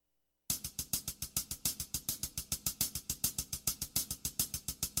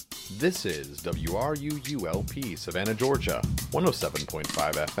This is WRUULP, Savannah, Georgia, 107.5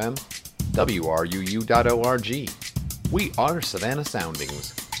 FM, WRUU.org. We are Savannah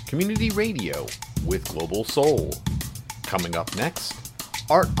Soundings, community radio with global soul. Coming up next,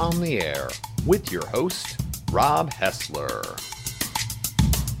 Art on the Air, with your host, Rob Hessler.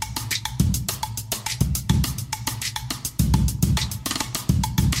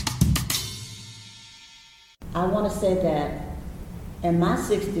 I want to say that in my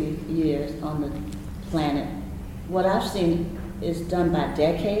 60 years on the planet, what I've seen is done by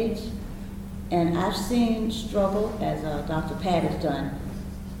decades, and I've seen struggle as Dr. Patt has done.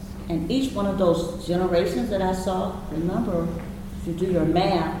 And each one of those generations that I saw, remember, if you do your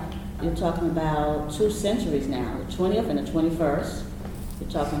math, you're talking about 2 centuries now, the 20th and the 21st. You're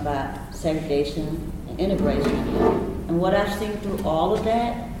talking about segregation and integration. And what I've seen through all of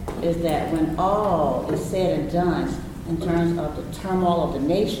that is that when all is said and done in terms of the turmoil of the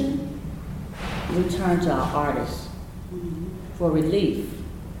nation, we turn to our artists for relief.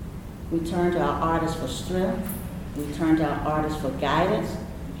 We turn to our artists for strength. We turn to our artists for guidance.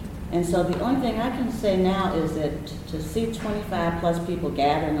 And so the only thing I can say now is that to see 25 plus people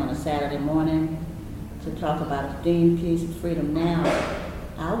gathering on a Saturday morning to talk about a theme, peace, and freedom now,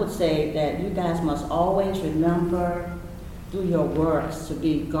 I would say that you guys must always remember through your works to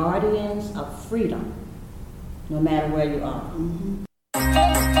be guardians of freedom, no matter where you are.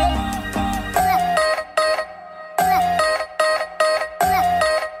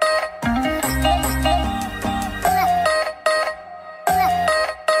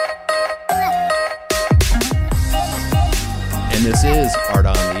 And this is Art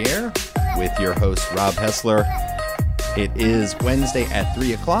on the Air with your host, Rob Hessler. It is Wednesday at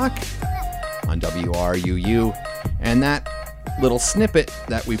 3 o'clock on WRUU, and that little snippet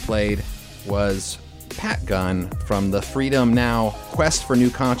that we played was Patt Gunn from the Freedom Now Quest for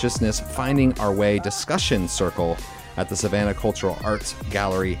New Consciousness Finding Our Way discussion circle at the Savannah Cultural Arts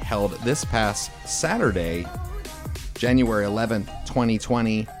Gallery, held this past Saturday, January 11th,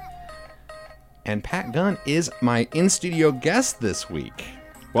 2020. And Patt Gunn is my in-studio guest this week.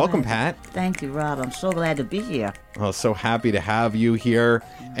 Welcome, Pat. Thank you, Rob. I'm so glad to be here. Oh, so happy to have you here.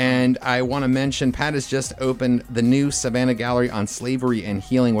 And I want to mention, Pat has just opened the new Savannah Gallery on slavery and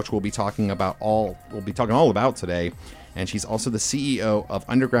healing, which we'll be talking all about today. And she's also the CEO of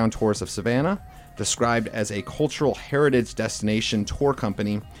Underground Tours of Savannah, described as a cultural heritage destination tour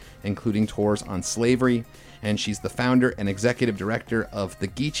company, including tours on slavery. And she's the founder and executive director of the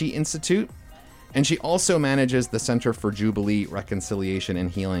Geechee Institute. And she also manages the Center for Jubilee Reconciliation and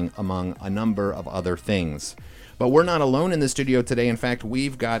Healing, among a number of other things. But we're not alone in the studio today. In fact,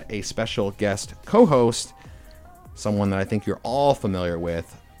 we've got a special guest co-host, someone that I think you're all familiar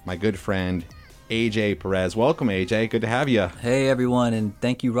with, my good friend, AJ Perez. Welcome, AJ. Good to have you. Hey, everyone, and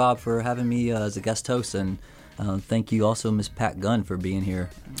thank you, Rob, for having me as a guest host, and thank you also, Ms. Patt Gunn, for being here.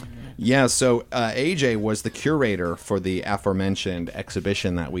 Yeah, so AJ was the curator for the aforementioned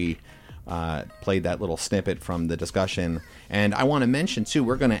exhibition that we played that little snippet from the discussion. And I want to mention, too,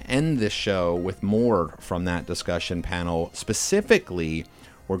 we're going to end this show with more from that discussion panel. Specifically,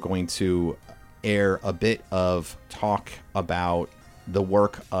 we're going to air a bit of talk about the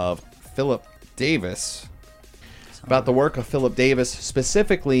work of Philip Davis.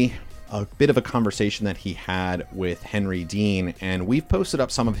 Specifically a bit of a conversation that he had with Henry Dean. And we've posted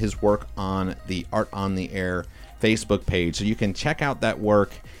up some of his work on the Art on the Air Facebook page, so you can check out that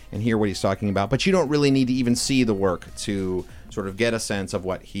work and hear what he's talking about, but you don't really need to even see the work to sort of get a sense of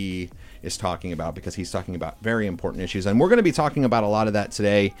what he is talking about, because he's talking about very important issues, and we're going to be talking about a lot of that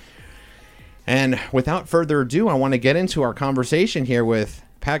today. And without further ado, I want to get into our conversation here with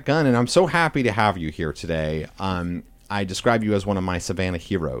Patt Gunn, and I'm so happy to have you here today. I describe you as one of my Savannah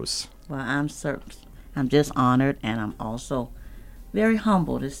heroes. Well, I'm just honored, and I'm also very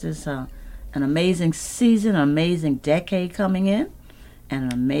humbled. This is an amazing season, an amazing decade coming in, and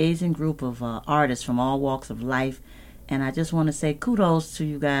an amazing group of artists from all walks of life. And I just want to say kudos to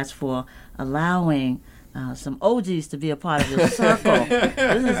you guys for allowing some OGs to be a part of your circle.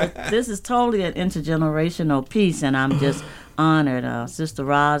 This is totally an intergenerational piece, and I'm just honored. Sister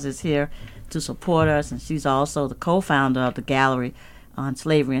Roz is here to support us, and she's also the co-founder of the gallery on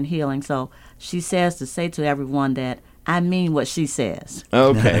slavery and healing. So she says to say to everyone that I mean what she says.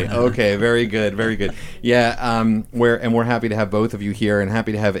 Okay, very good. Yeah, we're happy to have both of you here, and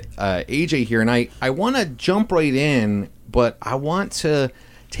happy to have AJ here. And I want to jump right in, but I want to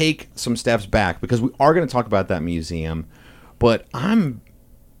take some steps back, because we are going to talk about that museum. But I'm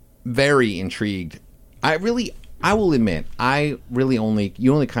very intrigued. I will admit,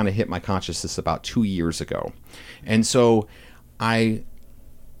 you only kind of hit my consciousness about 2 years ago, and so I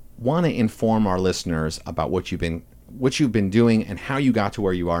want to inform our listeners about what you've been doing and how you got to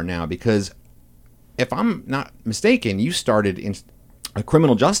where you are now, because if I'm not mistaken, you started in a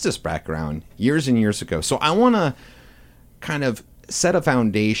criminal justice background years and years ago. So I want to kind of set a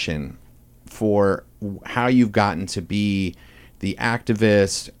foundation for how you've gotten to be the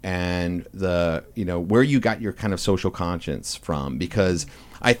activist and the, where you got your kind of social conscience from, because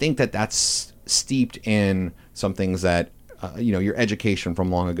I think that that's steeped in some things that, your education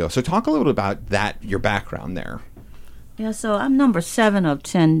from long ago. So talk a little bit about that, your background there. Yeah, so I'm number 7 of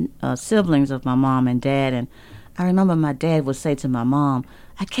 10 siblings of my mom and dad, and I remember my dad would say to my mom,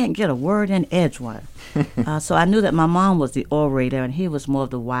 "I can't get a word in edgewater." So I knew that my mom was the orator and he was more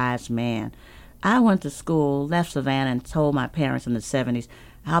of the wise man. I went to school, left Savannah, and told my parents in the 70s,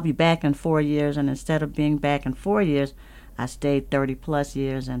 I'll be back in 4 years. And instead of being back in 4 years, I stayed 30 plus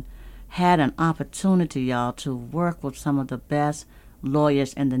years and had an opportunity, y'all, to work with some of the best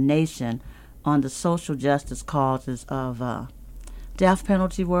lawyers in the nation on the social justice causes of death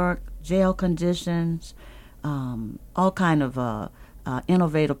penalty work, jail conditions, all kind of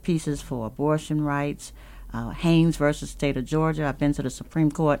innovative pieces for abortion rights, Haynes versus State of Georgia. I've been to the Supreme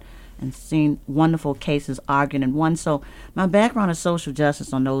Court and seen wonderful cases argued and won. So my background is social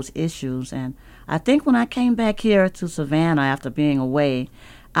justice on those issues. And I think when I came back here to Savannah after being away,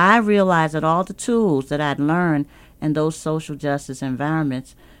 I realized that all the tools that I'd learned in those social justice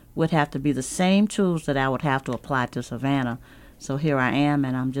environments would have to be the same tools that I would have to apply to Savannah. So here I am,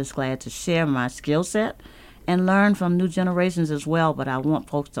 and I'm just glad to share my skill set and learn from new generations as well. But I want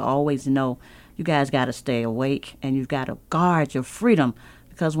folks to always know you guys got to stay awake and you've got to guard your freedom,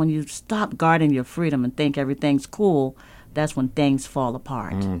 because when you stop guarding your freedom and think everything's cool, that's when things fall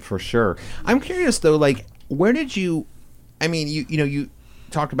apart. For sure. I'm curious, though, where did you, you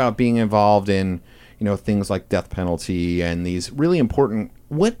talked about being involved in, things like death penalty and these really important,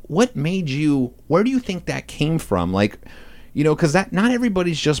 what made you, where do you think that came from? Because that not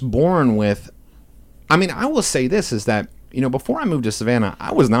everybody's just born with, I will say this is that, before I moved to Savannah,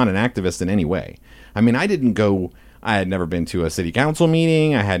 I was not an activist in any way. I had never been to a city council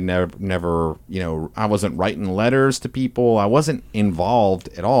meeting. I had never, I wasn't writing letters to people. I wasn't involved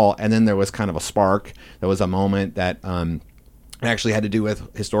at all. And then there was kind of a spark. There was a moment that actually had to do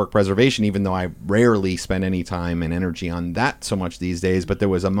with historic preservation, even though I rarely spend any time and energy on that so much these days. But there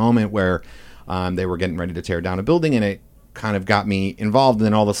was a moment where they were getting ready to tear down a building, and it kind of got me involved. And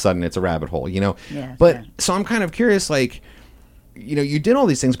then all of a sudden it's a rabbit hole, Yeah, But yeah. So I'm kind of curious, you did all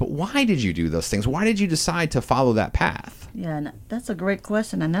these things, but why did you do those things? Why did you decide to follow that path? Yeah, and that's a great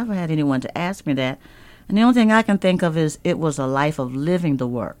question. I never had anyone to ask me that. And the only thing I can think of is it was a life of living the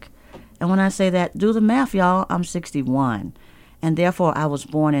work. And when I say that, do the math, y'all, I'm 61. And therefore, I was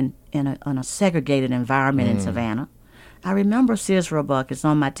born in a segregated environment in Savannah. I remember Sears Roebuck, it's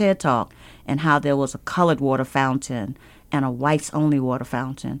on my TED Talk, and how there was a colored water fountain and a whites-only water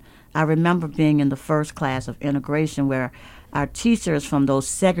fountain. I remember being in the first class of integration where our teachers from those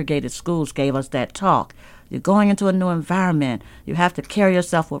segregated schools gave us that talk. You're going into a new environment. You have to carry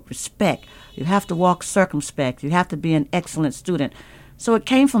yourself with respect. You have to walk circumspect. You have to be an excellent student. So it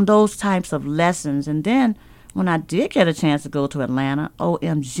came from those types of lessons. And then when I did get a chance to go to Atlanta,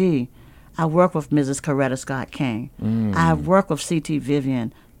 OMG, I worked with Mrs. Coretta Scott King. I worked with C.T.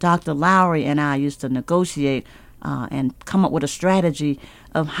 Vivian. Dr. Lowry and I used to negotiate and come up with a strategy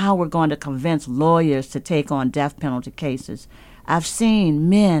of how we're going to convince lawyers to take on death penalty cases. I've seen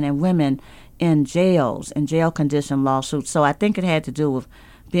men and women in jails, in jail condition lawsuits. So I think it had to do with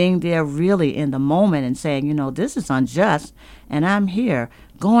being there really in the moment and saying, this is unjust, and I'm here.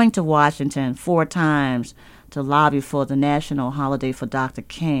 Going to Washington 4 times to lobby for the national holiday for Dr.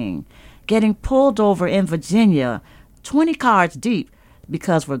 King. Getting pulled over in Virginia, 20 cars deep,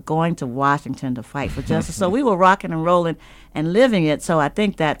 because we're going to Washington to fight for justice. So we were rocking and rolling and living it. So I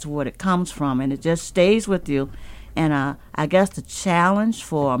think that's what it comes from, and it just stays with you. And I guess the challenge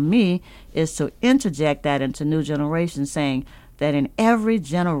for me is to interject that into new generations, saying that in every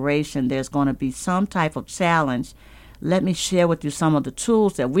generation there's going to be some type of challenge. Let me share with you some of the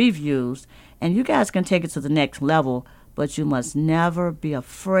tools that we've used, and you guys can take it to the next level, but you must never be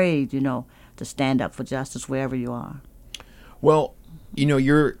afraid, to stand up for justice wherever you are. Well,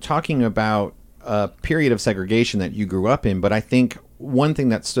 you're talking about a period of segregation that you grew up in, but I think one thing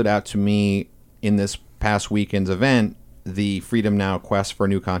that stood out to me in this past weekend's event, the Freedom Now Quest for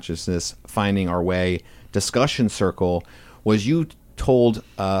New Consciousness, Finding Our Way discussion circle, was you told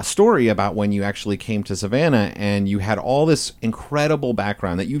a story about when you actually came to Savannah and you had all this incredible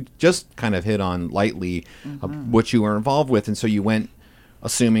background that you just kind of hit on lightly, what you were involved with. And so you went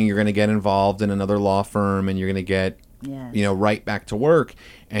assuming you're going to get involved in another law firm and you're going to get Yes. right back to work,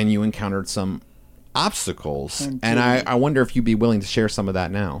 and you encountered some obstacles. Indeed. And I wonder if you'd be willing to share some of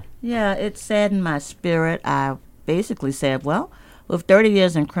that now. Yeah, it saddened my spirit. I basically said, well, with 30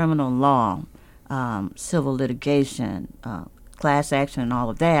 years in criminal law, civil litigation, class action, and all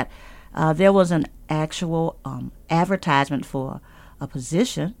of that, there was an actual advertisement for a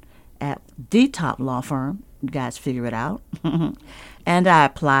position at the top law firm. You guys figure it out. And I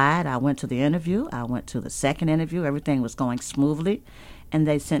applied. I went to the interview. I went to the second interview. Everything was going smoothly. And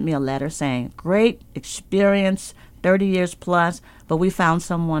they sent me a letter saying, great experience, 30 years plus, but we found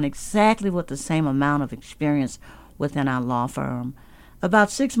someone exactly with the same amount of experience within our law firm. About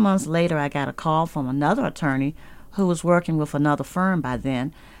 6 months later, I got a call from another attorney who was working with another firm by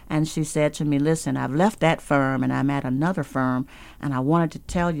then, and she said to me, listen, I've left that firm and I'm at another firm, and I wanted to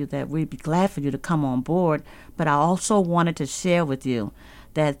tell you that we'd be glad for you to come on board, but I also wanted to share with you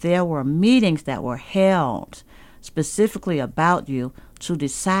that there were meetings that were held specifically about you to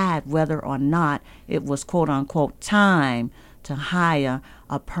decide whether or not it was quote-unquote time to hire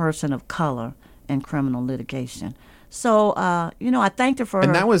a person of color in criminal litigation. So, I thanked her for her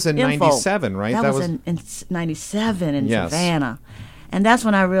And that was in info. 97, right? That was in 97 in Yes. Savannah. And that's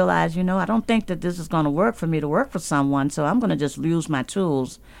when I realized, I don't think that this is going to work for me to work for someone, so I'm going to just use my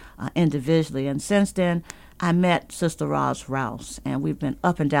tools individually. And since then, I met Sister Roz Rouse, and we've been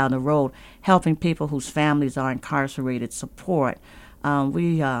up and down the road helping people whose families are incarcerated support.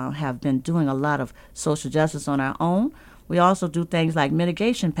 We have been doing a lot of social justice on our own. We also do things like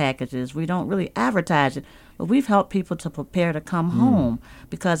mitigation packages. We don't really advertise it, but we've helped people to prepare to come home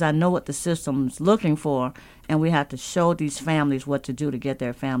because I know what the system's looking for, and we have to show these families what to do to get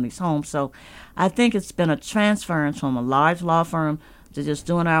their families home. So I think it's been a transference from a large law firm to just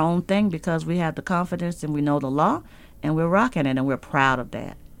doing our own thing because we have the confidence and we know the law, and we're rocking it, and we're proud of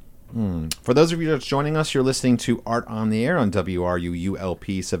that. For those of you that's joining us, you're listening to Art on the Air on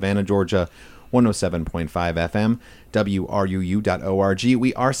WRUULP, Savannah, Georgia, 107.5 FM, WRUU.org.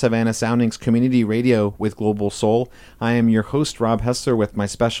 We are Savannah Soundings Community Radio with Global Soul. I am your host, Rob Hessler, with my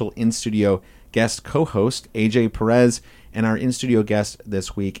special in-studio guest co-host, AJ Perez, and our in-studio guest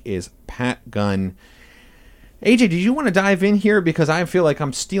this week is Patt Gunn. AJ, did you want to dive in here? Because I feel like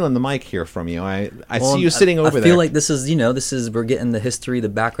I'm stealing the mic here from you. I see you sitting over there. I feel like this is we're getting the history, the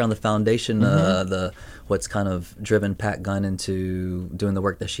background, the foundation, the what's kind of driven Patt Gunn into doing the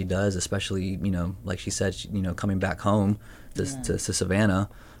work that she does, especially, like she said, coming back home to Savannah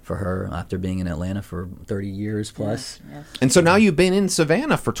for her after being in Atlanta for 30 years plus. Yes. And so now you've been in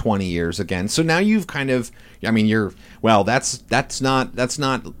Savannah for 20 years again. So now you've kind of, that's not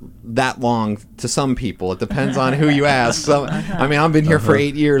that long to some people. It depends on who you ask. So, I've been here for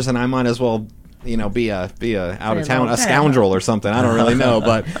 8 years, and I might as well, be a out of town, a scoundrel or something. I don't really know,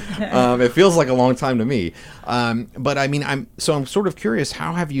 but it feels like a long time to me. But I'm sort of curious,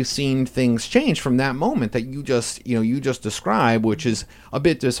 how have you seen things change from that moment that you just described, which is a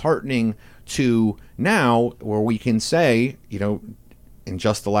bit disheartening, to now, where we can say, in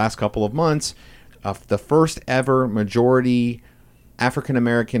just the last couple of months, the first ever majority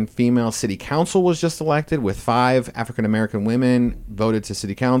African-American female city council was just elected, with 5 African-American women voted to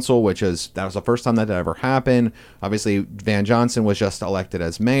city council, that was the first time that ever happened. Obviously, Van Johnson was just elected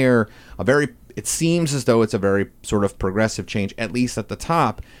as mayor. It seems as though it's a very sort of progressive change, at least at the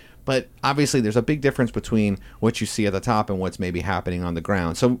top. But obviously, there's a big difference between what you see at the top and what's maybe happening on the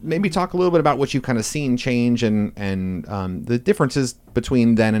ground. So maybe talk a little bit about what you've kind of seen change and the differences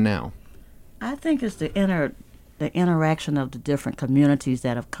between then and now. I think it's the interaction of the different communities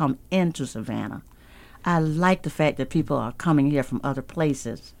that have come into Savannah. I like the fact that people are coming here from other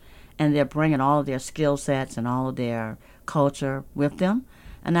places, and they're bringing all of their skill sets and all of their culture with them.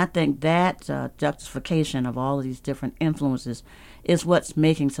 And I think that juxtaposition of all of these different influences is what's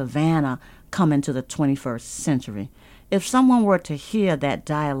making Savannah come into the 21st century. If someone were to hear that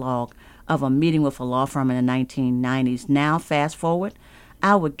dialogue of a meeting with a law firm in the 1990s, now fast forward,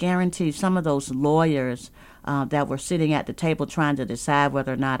 I would guarantee some of those lawyers that were sitting at the table trying to decide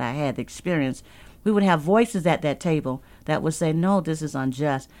whether or not I had the experience, we would have voices at that table that would say, no, this is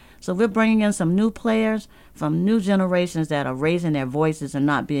unjust. So we're bringing in some new players from new generations that are raising their voices and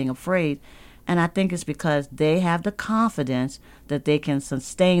not being afraid. And I think it's because they have the confidence that they can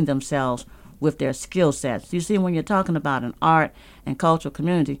sustain themselves with their skill sets. You see, when you're talking about an art and cultural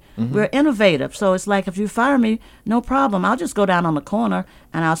community, we're innovative. So it's like, if you fire me, no problem. I'll just go down on the corner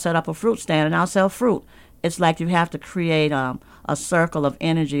and I'll set up a fruit stand and I'll sell fruit. It's like you have to create a circle of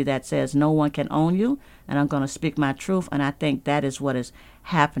energy that says no one can own you, and I'm going to speak my truth. And I think that is what is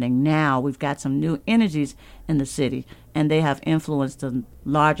happening now. We've got some new energies in the city, and they have influenced the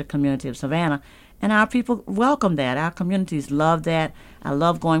larger community of Savannah. And our people welcome that. Our communities love that. I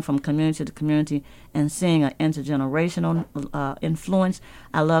love going from community to community and seeing an intergenerational influence.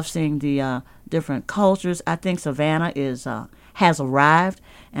 I love seeing the different cultures. I think Savannah has arrived,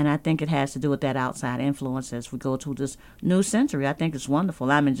 and I think it has to do with that outside influence as we go to this new century. I think it's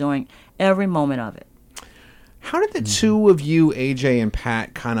wonderful. I'm enjoying every moment of it. How did the two of you, AJ and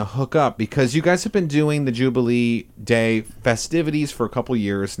Pat, kind of hook up? Because you guys have been doing the Jubilee Day festivities for a couple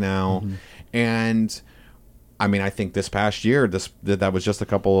years now, and I mean, I think this past year, that was just a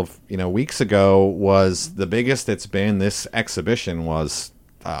couple of weeks ago, was the biggest it's been. This exhibition was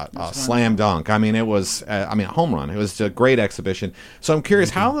a slam dunk. I mean, it was a home run. It was a great exhibition. So I'm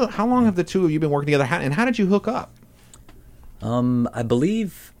curious, how long have the two of you been working together, and how did you hook up? I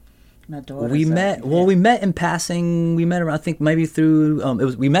believe We met. Well, we met in passing. We met around. I think maybe through.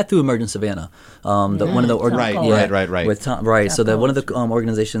 We met through Emergent Savannah. One of the right. With Tom, right. So one of the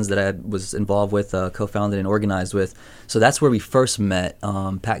organizations that I was involved with, co-founded and organized with. So that's where we first met.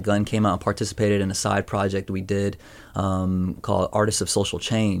 Patt Gunn came out and participated in a side project we did called Artists of Social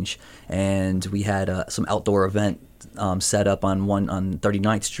Change, and we had some outdoor event set up on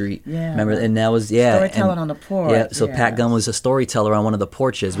 39th Street. Yeah. Remember? And that was storytelling on the porch. Yeah. So Patt Gunn was a storyteller on one of the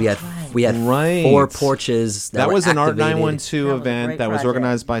porches. We had 4 porches. That was an Art activated. 912 event that was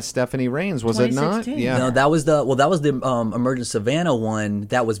organized by Stephanie Rains, was it not? Yeah. No, that was the Emergent Savannah one.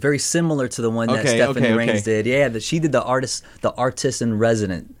 That was very similar to the one that Stephanie Rains did. Yeah, she did the artist in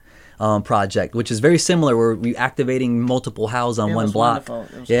resident project, which is very similar. Where we activating multiple houses on one block.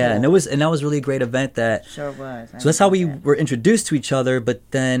 Yeah, cool. and that was really a great event. Sure was. So that's how we were introduced to each other. But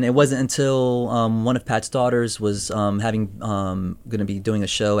then it wasn't until one of Pat's daughters was going to be doing a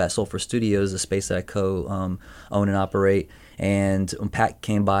show at Sulphur Studios, a space that I co-own and operate. And Pat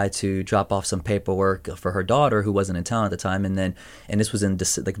came by to drop off some paperwork for her daughter, who wasn't in town at the time, and this was in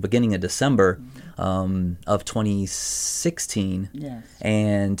the beginning of December of 2016. Yes.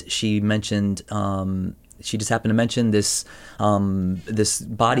 And she mentioned, she just happened to mention this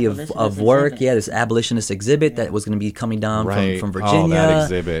body of work, this abolitionist exhibit that was going to be coming down from Virginia. Oh, that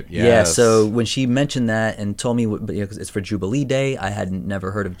exhibit, yes. Yeah, so when she mentioned that and told me, because it's for Jubilee Day, I had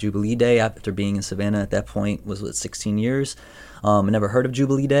never heard of Jubilee Day after being in Savannah at that point, was 16 years. I never heard of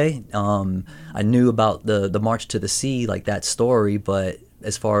Jubilee Day. I knew about the March to the Sea, like that story, but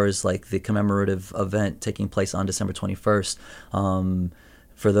as far as like the commemorative event taking place on December 21st,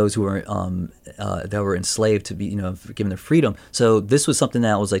 for those who were that were enslaved to be given their freedom. So this was something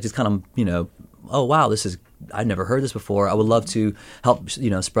that was like just kind of oh wow, I've never heard this before. I would love to help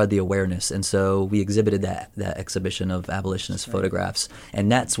spread the awareness, and so we exhibited that exhibition of abolitionist photographs,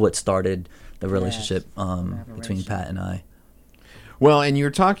 and that's what started the relationship between Pat and I. Well, and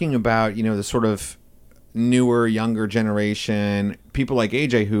you're talking about the sort of newer, younger generation, people like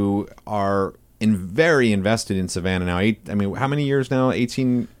AJ who are very invested in Savannah now. How many years now?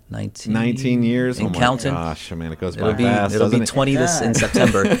 19 years? And counting. My gosh, man, it goes by fast. It'll be 20 in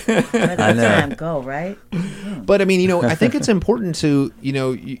September. I know. Time go, right? But I think it's important to,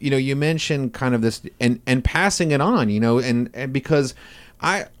 you mentioned kind of this and passing it on, and because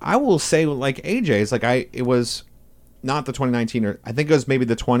I will say, like AJ's, it was not the 2019, or I think it was maybe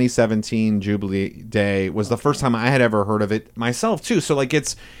the 2017 Jubilee Day was the first time I had ever heard of it myself too. So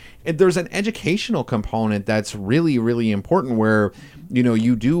there's an educational component that's really, really important where,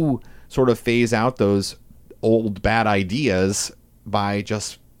 you do sort of phase out those old bad ideas by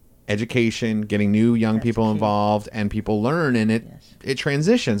just education, getting new young people involved, and people learn, and it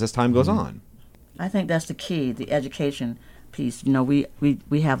transitions as time goes on. I think that's the key, the education piece.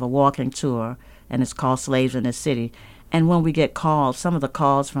 We have a walking tour, and it's called Slaves in the City. And when we get calls, some of the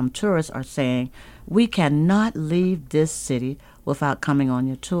calls from tourists are saying, we cannot leave this city without coming on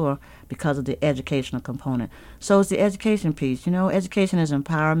your tour because of the educational component. So it's the education piece. Education is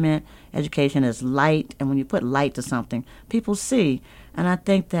empowerment. Education is light. And when you put light to something, people see. And I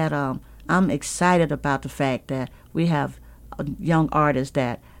think that I'm excited about the fact that we have young artists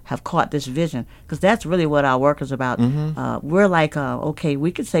that have caught this vision, because that's really what our work is about. Mm-hmm. We're like,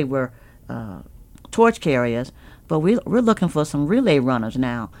 we could say we're torch carriers, but we're looking for some relay runners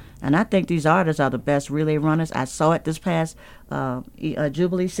now. And I think these artists are the best relay runners. I saw it this past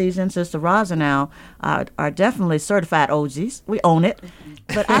Jubilee season. Sister Rosa now are definitely certified OGs. We own it.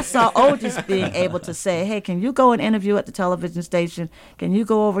 But I saw OGs being able to say, hey, can you go and interview at the television station? Can you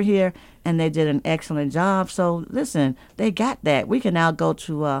go over here? And they did an excellent job. So, listen, they got that. We can now go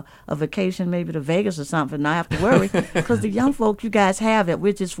to a vacation, maybe to Vegas or something, and not have to worry. Because the young folk, you guys have it.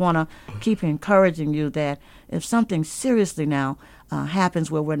 We just want to keep encouraging you that if something seriously now, happens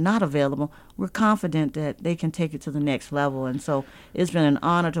where we're not available, we're confident that they can take it to the next level. And so it's been an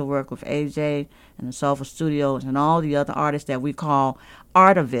honor to work with AJ and the Soulful Studios and all the other artists that we call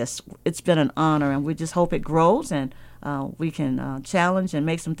artivists. It's been an honor, and we just hope it grows and we can challenge and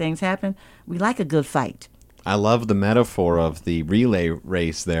make some things happen. We like a good fight. I love the metaphor of the relay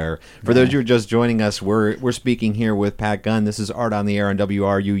race there. For those who are just joining us, we're speaking here with Patt Gunn. This is Art on the Air on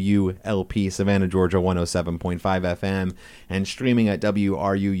WRUU-LP, Savannah, Georgia, 107.5 FM, and streaming at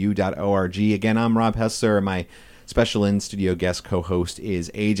WRUU.org. Again, I'm Rob Hessler. My special in-studio guest co-host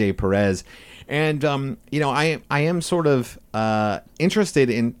is AJ Perez. And, I am sort of interested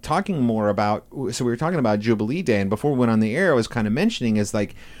in talking more about, so we were talking about Jubilee Day, and before we went on the air, I was kind of mentioning is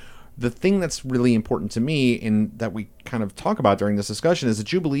like, the thing that's really important to me and that we kind of talk about during this discussion is that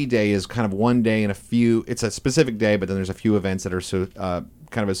Jubilee Day is kind of one day and it's a specific day, but then there's a few events that are so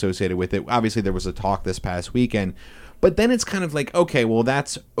kind of associated with it. Obviously, there was a talk this past weekend, but then it's kind of like, okay, well,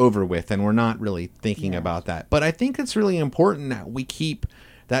 that's over with, and we're not really thinking about that. But I think it's really important that we keep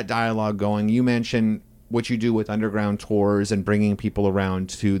that dialogue going. You mentioned what you do with underground tours and bringing people around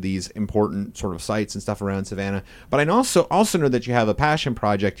to these important sort of sites and stuff around Savannah. But I also know that you have a passion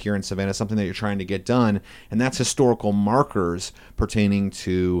project here in Savannah, something that you're trying to get done, and that's historical markers pertaining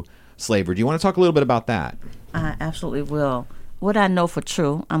to slavery. Do you want to talk a little bit about that? I absolutely will. What I know for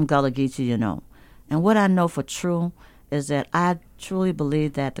true, I'm Gullah Geechee, and what I know for true is that I truly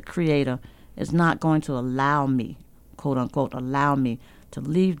believe that the Creator is not going to allow me, quote unquote, allow me to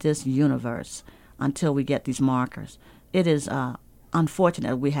leave this universe until we get these markers. It is unfortunate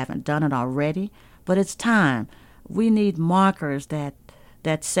that we haven't done it already, but it's time. We need markers that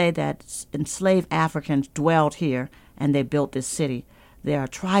say that enslaved Africans dwelled here and they built this city. There are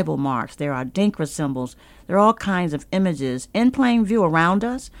tribal marks. There are Dinkra symbols. There are all kinds of images in plain view around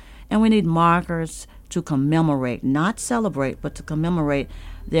us, and we need markers to commemorate, not celebrate, but to commemorate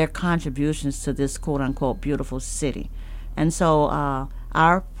their contributions to this quote-unquote beautiful city. And so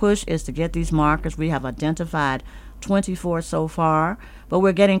our push is to get these markers. We have identified 24 so far, but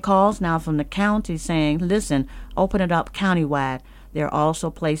we're getting calls now from the county saying, listen, open it up countywide. There are also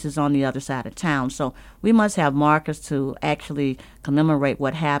places on the other side of town. So we must have markers to actually commemorate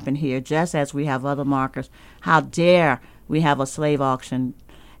what happened here, just as we have other markers. How dare we have a slave auction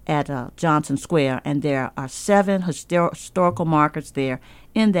at Johnson Square, and there are 7 historical markers there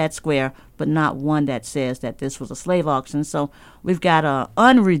in that square, but not one that says that this was a slave auction. So we've got to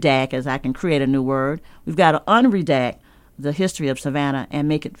unredact, as I can create a new word, we've got to unredact the history of Savannah and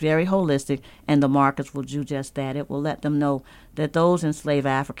make it very holistic, and the markers will do just that. It will let them know that those enslaved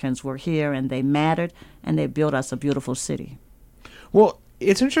Africans were here and they mattered and they built us a beautiful city. Well,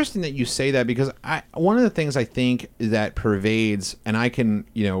 it's interesting that you say that, because one of the things I think that pervades, and I can,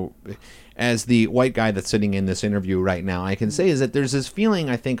 as the white guy that's sitting in this interview right now, I can say is that there's this feeling,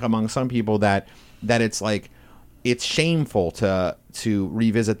 I think, among some people that it's like, it's shameful to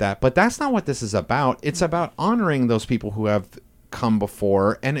revisit that. But that's not what this is about. It's about honoring those people who have come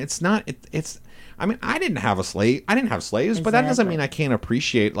before. And it's not, I mean, I didn't have slaves, Exactly. but that doesn't mean I can't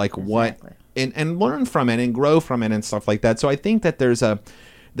appreciate what, and learn from it and grow from it and stuff like that. So I think that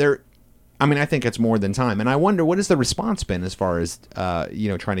I think it's more than time. And I wonder, what has the response been as far as,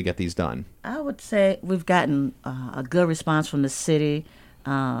 trying to get these done? I would say we've gotten a good response from the city,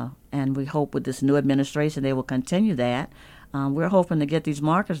 and we hope with this new administration they will continue that. We're hoping to get these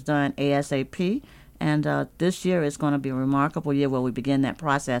markers done ASAP, and this year is going to be a remarkable year where we begin that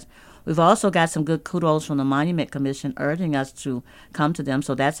process. We've also got some good kudos from the Monument Commission urging us to come to them,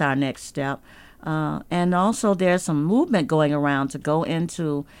 so that's our next step. And also there's some movement going around to go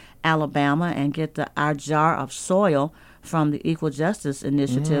into Alabama and get our jar of soil from the Equal Justice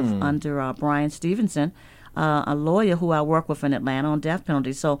Initiative under Brian Stevenson, a lawyer who I work with in Atlanta on death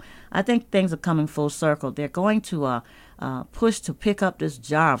penalty. So I think things are coming full circle. They're going to push to pick up this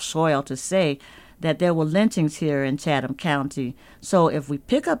jar of soil to say that there were lynchings here in Chatham County. So if we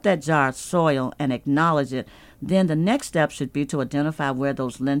pick up that jar of soil and acknowledge it, then the next step should be to identify where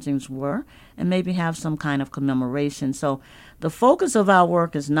those lynchings were and maybe have some kind of commemoration. So the focus of our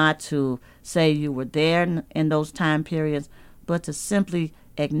work is not to say you were there in those time periods, but to simply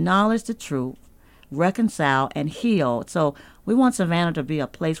acknowledge the truth, reconcile, and heal. So we want Savannah to be a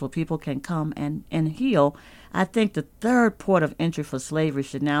place where people can come and heal. I think the third port of entry for slavery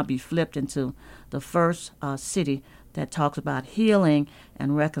should now be flipped into the first city that talks about healing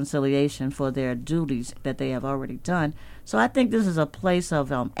and reconciliation for their duties that they have already done. So I think this is a place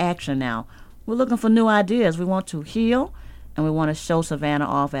of action now. We're looking for new ideas. We want to heal, and we want to show Savannah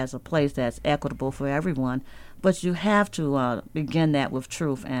off as a place that's equitable for everyone. But you have to begin that with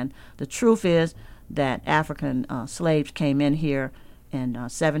truth. And the truth is that African slaves came in here in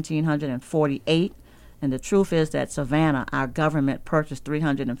 1748. And the truth is that Savannah, our government, purchased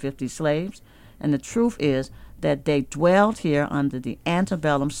 350 slaves. And the truth is that they dwelled here under the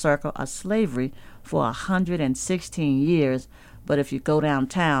antebellum circle of slavery for 116 years. But if you go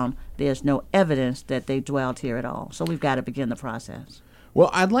downtown, there's no evidence that they dwelled here at all. So we've got to begin the process.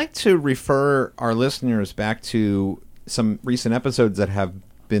 Well, I'd like to refer our listeners back to some recent episodes that have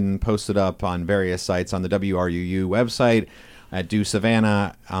been posted up on various sites on the WRUU website, at Do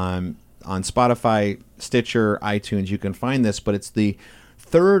Savannah, on Spotify, Stitcher, iTunes. You can find this, but it's the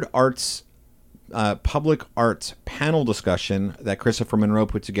third public arts panel discussion that Christopher Monroe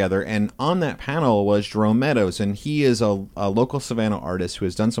put together. And on that panel was Jerome Meadows, and he is a local Savannah artist who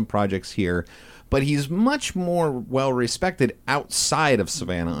has done some projects here, but he's much more well respected outside of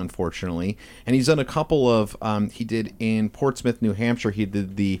Savannah, unfortunately. And he's done a couple of, he did in Portsmouth, New Hampshire, he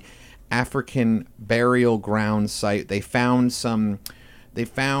did the African burial ground site. They found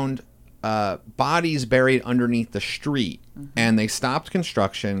bodies buried underneath the street, and they stopped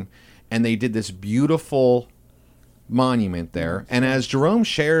construction, and they did this beautiful monument there. And as Jerome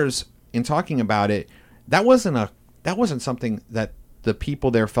shares in talking about it, that wasn't something that the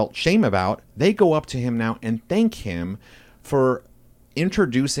people there felt shame about. They go up to him now and thank him for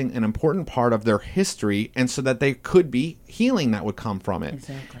introducing an important part of their history, and so that they could be healing that would come from it.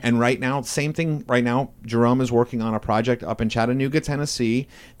 Exactly. And right now, same thing. Right now, Jerome is working on a project up in Chattanooga, Tennessee,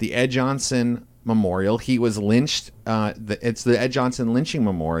 the Ed Johnson Memorial. He was lynched. It's the Ed Johnson Lynching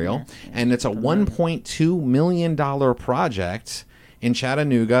Memorial, and it's a $1.2 million project in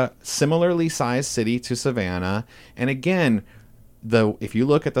Chattanooga, similarly sized city to Savannah. And again, if you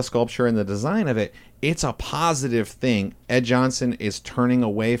look at the sculpture and the design of it, it's a positive thing. Ed Johnson is turning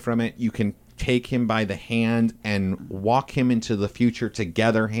away from it. You can take him by the hand and walk him into the future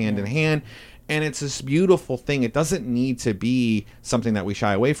together, hand in hand. And it's this beautiful thing. It doesn't need to be something that we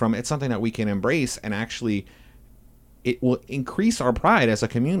shy away from. It's something that we can embrace, and actually it will increase our pride as a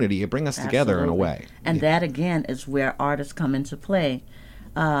community. It brings us together in a way. And that, again, is where artists come into play.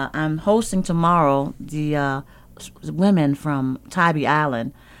 I'm hosting tomorrow the women from Tybee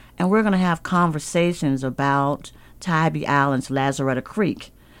Island, and we're going to have conversations about Tybee Island's Lazaretta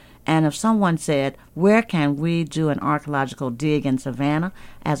Creek. And if someone said, where can we do an archaeological dig in Savannah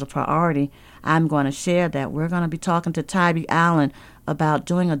as a priority, I'm going to share that we're going to be talking to Tybee Island about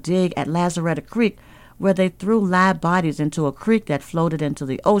doing a dig at Lazaretta Creek, where they threw live bodies into a creek that floated into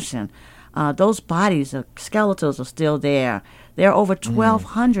the ocean. Those bodies, skeletons, are still there. There are over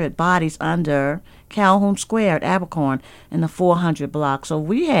 1,200 bodies under Calhoun Square at Abercorn in the 400 block. So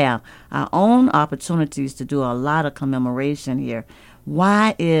we have our own opportunities to do a lot of commemoration here.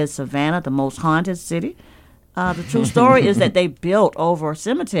 Why is Savannah the most haunted city? The true story is that they built over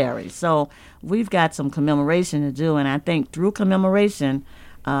cemeteries. So we've got some commemoration to do, and I think through commemoration,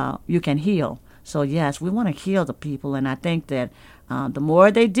 you can heal. So yes, we want to heal the people, and I think that the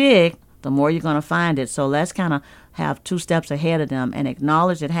more they dig, the more you're going to find it. So let's kind of have 2 steps ahead of them and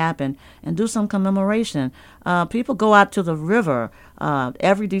acknowledge it happened and do some commemoration. People go out to the river.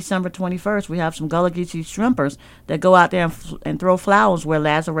 Every December 21st, we have some Gullah Geechee shrimpers that go out there and throw flowers where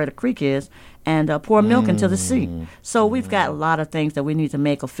Lazaretta Creek is and pour milk into the sea. So we've got a lot of things that we need to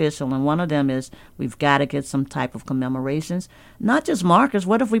make official, and one of them is we've got to get some type of commemorations, not just markers.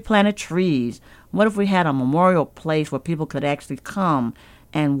 What if we planted trees? What if we had a memorial place where people could actually come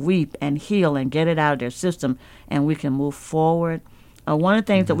and weep and heal and get it out of their system, and we can move forward? One of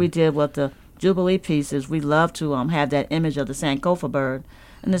the things that we did with the Jubilee piece is we love to have that image of the Sankofa bird.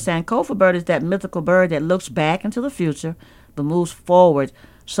 And the Sankofa bird is that mythical bird that looks back into the future but moves forward.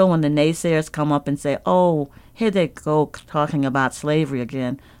 So when the naysayers come up and say, oh, here they go talking about slavery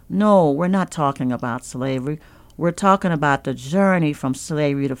again. No, we're not talking about slavery. We're talking about the journey from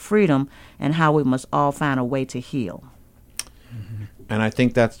slavery to freedom and how we must all find a way to heal. And I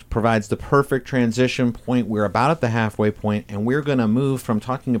think that provides the perfect transition point. We're about at the halfway point, and we're going to move from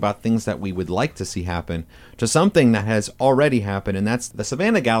talking about things that we would like to see happen to something that has already happened, and that's the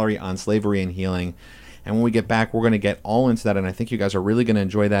Savannah Gallery on Slavery and Healing. And when we get back, we're going to get all into that, and I think you guys are really going to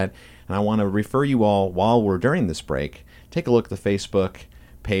enjoy that. And I want to refer you all, while we're during this break, take a look at the Facebook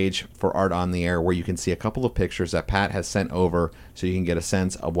page for Art on the Air, where you can see a couple of pictures that Pat has sent over so you can get a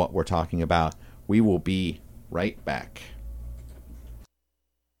sense of what we're talking about. We will be right back.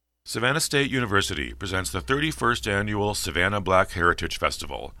 Savannah State University presents the 31st Annual Savannah Black Heritage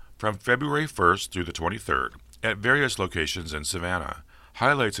Festival from February 1st through the 23rd at various locations in Savannah.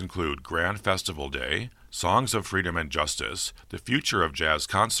 Highlights include Grand Festival Day, Songs of Freedom and Justice, the Future of Jazz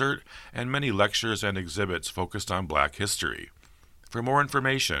Concert, and many lectures and exhibits focused on Black history. For more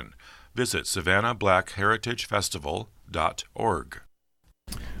information, Visit SavannahBlackHeritageFestival.org.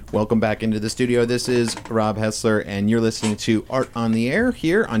 Welcome back into the studio. This is Rob Hessler, and you're listening to Art on the Air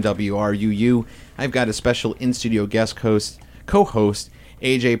here on WRUU. I've got a special in-studio guest co-host,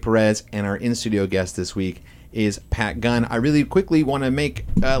 AJ Perez, and our in-studio guest this week is Patt Gunn. I really quickly want to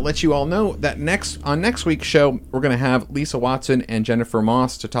let you all know that on next week's show, we're going to have Lisa Watson and Jennifer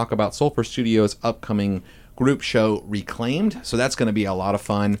Moss to talk about Sulphur Studios' upcoming group show Reclaimed. So that's going to be a lot of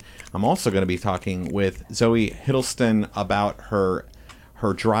fun. I'm also going to be talking with Zoe Hiddleston about her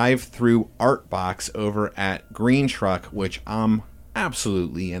drive-through art box over at Green Truck, which I'm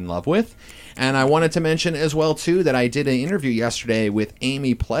absolutely in love with. And I wanted to mention as well, too, that I did an interview yesterday with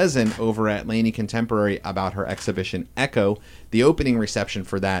Amy Pleasant over at Laney Contemporary about her exhibition Echo. The opening reception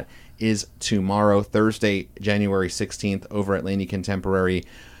for that is tomorrow, Thursday, January 16th, over at Laney Contemporary,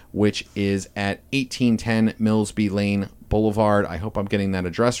 which is at 1810 Millsby Lane Boulevard. I hope I'm getting that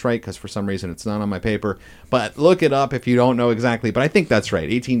address right, because for some reason it's not on my paper. But look it up if you don't know exactly. But I think that's right,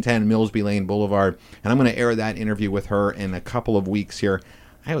 1810 Millsby Lane Boulevard. And I'm going to air that interview with her in a couple of weeks here.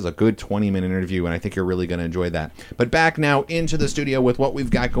 It was a good 20-minute interview, and I think you're really going to enjoy that. But back now into the studio with what we've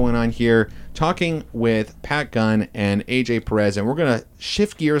got going on here, talking with Patt Gunn and AJ Perez. And we're going to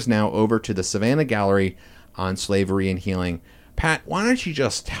shift gears now over to the Savannah Gallery on slavery and healing. Pat, why don't you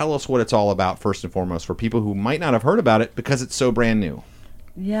just tell us what it's all about first and foremost for people who might not have heard about it because it's so brand new?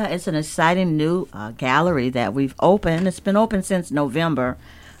 Yeah, it's an exciting new gallery that we've opened. It's been open since November,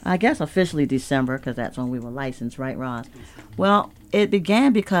 I guess officially December, because that's when we were licensed, right, Ross? Well, it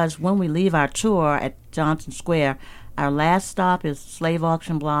began because when we leave our tour at Johnson Square, our last stop is Slave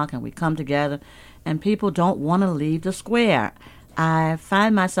Auction Block, and we come together, and people don't want to leave the square. I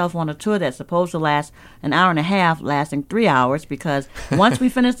find myself on a tour that's supposed to last an hour and a half, lasting 3 hours, because once we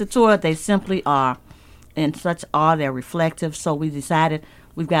finish the tour, they simply are in such awe, they're reflective. So we decided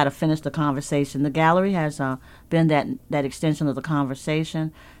we've got to finish the conversation. The gallery has been that extension of the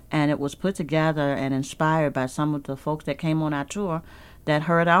conversation, and it was put together and inspired by some of the folks that came on our tour that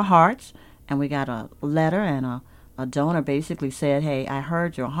heard our hearts, and we got a letter, and a donor basically said, hey, I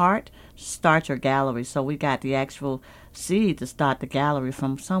heard your heart, start your gallery. So we got the actual seed to start the gallery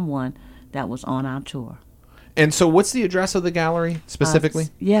from someone that was on our tour. And so what's the address of the gallery specifically?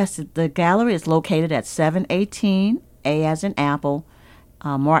 Yes, the gallery is located at 718 A as in Apple,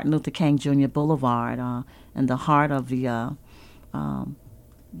 Martin Luther King Jr. Boulevard, in the heart of the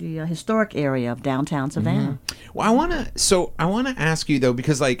historic area of downtown Savannah. Mm-hmm. Well, I want to ask you though,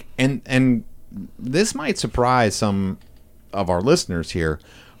 because and this might surprise some of our listeners here,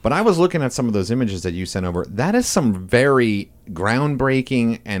 but I was looking at some of those images that you sent over. That is some very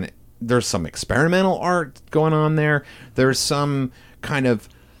groundbreaking, and there's some experimental art going on there. There's some kind of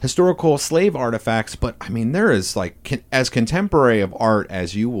historical slave artifacts, but I mean, there is as contemporary of art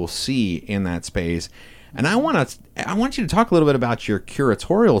as you will see in that space. And I want you to talk a little bit about your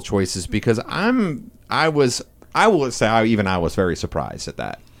curatorial choices, because I was very surprised at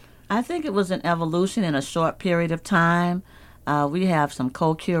that. I think it was an evolution in a short period of time. We have some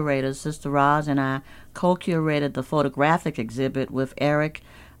co-curators. Sister Roz and I co-curated the photographic exhibit with Eric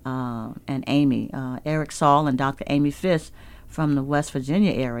and Amy, Eric Saul and Dr. Amy Fisk from the West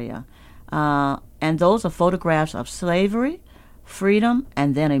Virginia area. And those are photographs of slavery, freedom,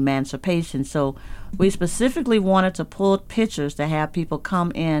 and then emancipation. So we specifically wanted to pull pictures to have people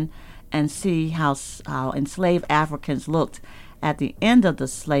come in and see how enslaved Africans looked at the end of the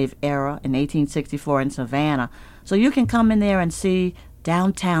slave era in 1864 in Savannah. So you can come in there and see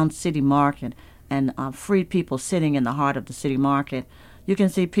downtown city market and free people sitting in the heart of the city market. You can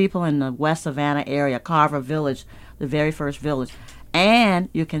see people in the West Savannah area, Carver Village, the very first village. And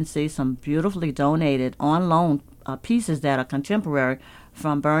you can see some beautifully donated on loan pieces that are contemporary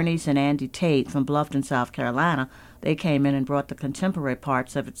from Bernice and Andy Tate from Bluffton, South Carolina. They came in and brought the contemporary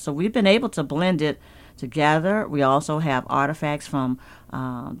parts of it. So we've been able to blend it together. We also have artifacts from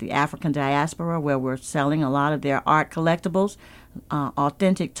the African diaspora, where we're selling a lot of their art collectibles,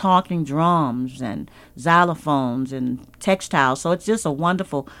 authentic talking drums and xylophones and textiles. So it's just a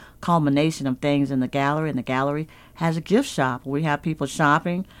wonderful culmination of things in the gallery. And the gallery has a gift shop. We have people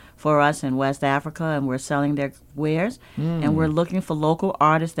shopping for us in West Africa, and we're selling their wares. And we're looking for local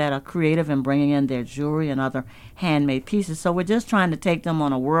artists that are creative and bringing in their jewelry and other handmade pieces. So we're just trying to take them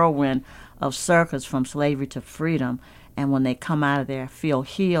on a whirlwind of circus from slavery to freedom, and when they come out of there, feel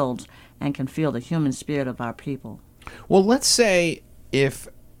healed and can feel the human spirit of our people. Well, let's say if,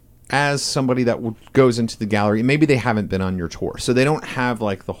 as somebody that goes into the gallery, maybe they haven't been on your tour, so they don't have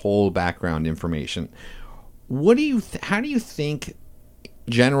the whole background information. How do you think, in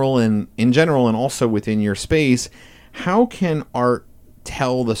general and also within your space, how can art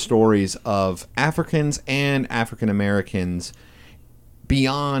tell the stories of Africans and African Americans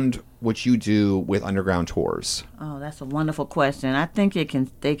beyond what you do with underground tours? Oh, that's a wonderful question. I think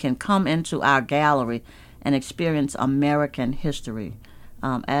they can come into our gallery and experience American history.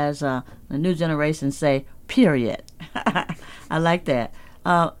 As the new generation say, period. I like that.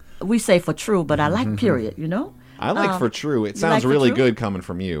 We say for true, but I like period, you know? I like for true. It sounds like really for true? good coming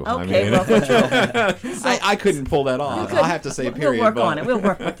from you. Okay, well, for true. I couldn't pull that off. I'll have to say period. We'll work on it. We'll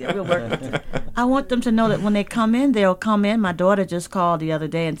work with you. I want them to know that when they come in, they'll come in. My daughter just called the other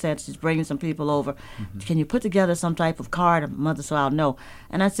day and said she's bringing some people over. Can you put together some type of card, Mother, so I'll know?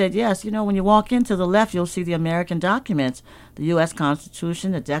 And I said, yes. You know, when you walk in to the left, you'll see the American documents, the U.S.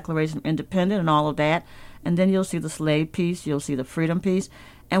 Constitution, the Declaration of Independence, and all of that. And then you'll see the slave piece. You'll see the freedom piece.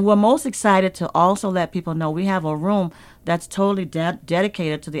 And we're most excited to also let people know we have a room that's totally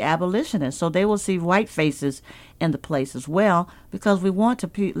dedicated to the abolitionists. So they will see white faces in the place as well, because we want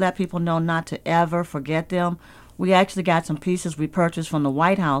to let people know not to ever forget them. We actually got some pieces we purchased from the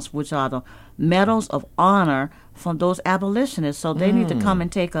White House, which are the medals of honor from those abolitionists. So they need to come and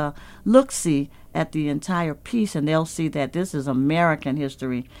take a look-see at the entire piece, and they'll see that this is American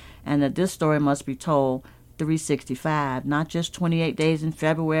history and that this story must be told 365, not just 28 days in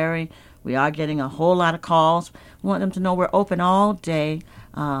February. We are getting a whole lot of calls. We want them to know we're open all day,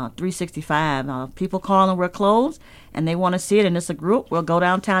 365. People call and we're closed, and they want to see it, and it's a group. We'll go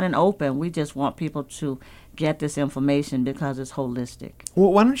downtown and open. We just want people to get this information because it's holistic.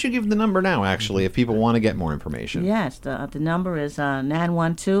 Well, why don't you give the number now, actually, if people want to get more information? Yes, the number is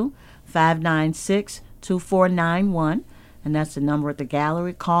 912-596-2491, and that's the number at the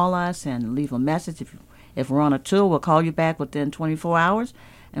gallery. Call us and leave a message. If we're on a tour, we'll call you back within 24 hours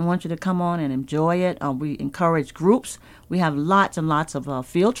and want you to come on and enjoy it. We encourage groups. We have lots and lots of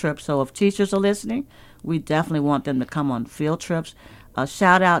field trips, so if teachers are listening, we definitely want them to come on field trips.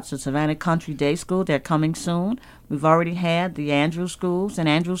 Shout out to Savannah Country Day School. They're coming soon. We've already had the St.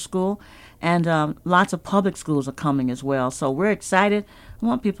 Andrews School, and lots of public schools are coming as well. So we're excited. We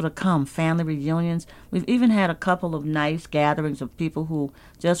want people to come, family reunions. We've even had a couple of nice gatherings of people who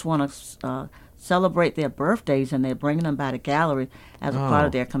just want to celebrate their birthdays, and they're bringing them by the gallery as a part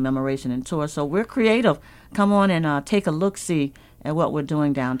of their commemoration and tour. So we're creative. Come on and take a look-see at what we're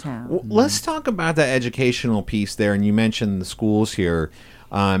doing downtown. Well, let's talk about that educational piece there, and you mentioned the schools here.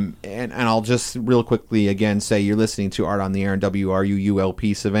 And I'll just real quickly again say you're listening to Art on the Air on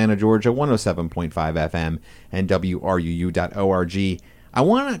WRUULP Savannah, Georgia, 107.5 FM and WRUU.org. I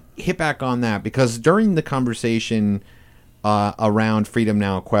want to hit back on that because during the conversation around Freedom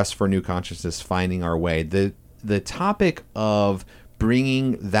Now, Quest for New Consciousness, Finding Our Way, the topic of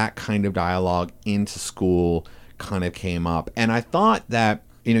bringing that kind of dialogue into school kind of came up. And I thought that,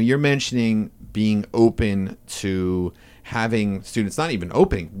 you're mentioning being open to having students, not even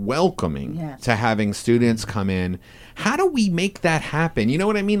opening, welcoming to having students come in. How do we make that happen? You know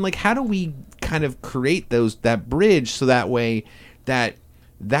what I mean? Like, how do we kind of create that bridge so that way that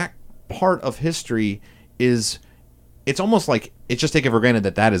part of history is, it's almost like it's just taken for granted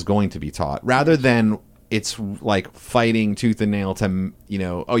that is going to be taught, rather than it's like fighting tooth and nail to,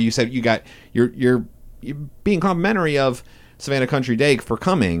 you said you're being complimentary of Savannah Country Day for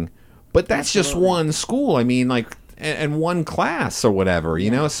coming, but that's just one school. I mean, like, and one class or whatever,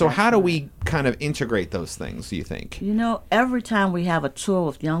 So how do we kind of integrate those things, do you think? Every time we have a tour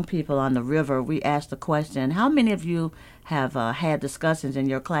with young people on the river, we ask the question, how many of you have had discussions in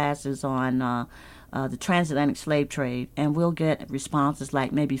your classes on the transatlantic slave trade? And we'll get responses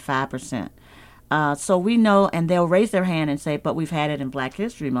like maybe 5%. So we know, and they'll raise their hand and say, but we've had it in Black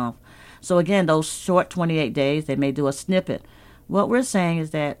History Month. So again, those short 28 days, they may do a snippet. What we're saying is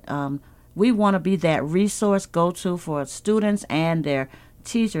that we want to be that resource go-to for students and their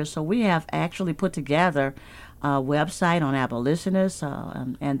teachers. So we have actually put together a website on abolitionists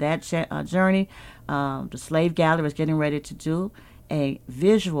and that journey. The Slave Gallery is getting ready to do a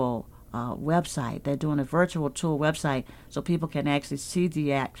visual website. They're doing a virtual tour website so people can actually see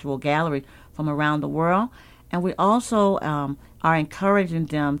the actual gallery from around the world. And we also are encouraging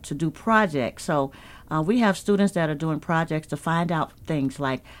them to do projects. So we have students that are doing projects to find out things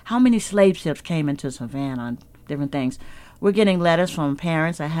like how many slave ships came into Savannah and different things. We're getting letters from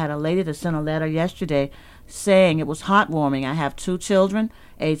parents. I had a lady that sent a letter yesterday saying it was heartwarming. I have 2 children,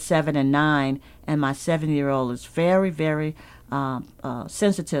 age 7 and 9, and my 7-year-old is very, very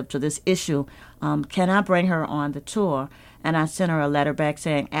sensitive to this issue. Can I bring her on the tour? And I sent her a letter back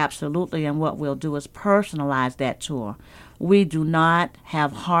saying absolutely, and what we'll do is personalize that tour. We do not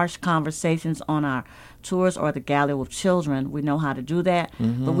have harsh conversations on our tours or the gallery with children. We know how to do that,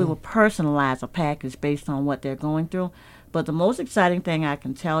 but we will personalize a package based on what they're going through. But the most exciting thing I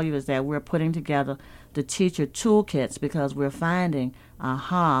can tell you is that we're putting together the teacher toolkits because we're finding,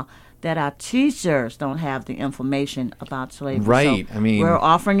 that our teachers don't have the information about slavery. Right. So I mean, we're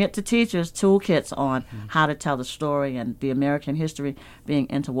offering it to teachers, toolkits on how to tell the story and the American history being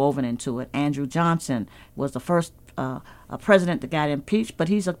interwoven into it. Andrew Johnson was the first a president that got impeached, but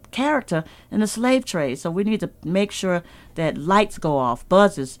he's a character in the slave trade. So we need to make sure that lights go off,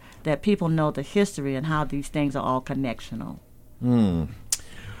 buzzes, that people know the history and how these things are all connectional.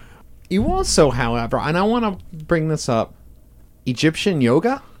 You also, however, and I want to bring this up, Egyptian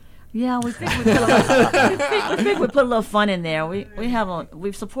yoga? Yeah, we think we put a little fun in there.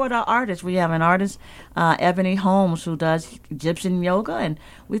 We support our artists. We have an artist, Ebony Holmes, who does Egyptian yoga, and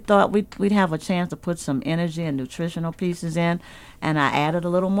we thought we'd have a chance to put some energy and nutritional pieces in. And I added a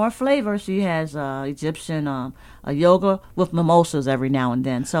little more flavor. She has Egyptian yoga with mimosas every now and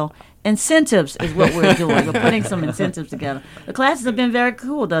then. So incentives is what we're doing. We're putting some incentives together. The classes have been very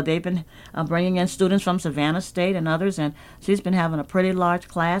cool, though. They've been bringing in students from Savannah State and others, and she's been having a pretty large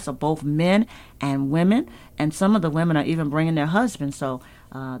class of both men and women, and some of the women are even bringing their husbands. So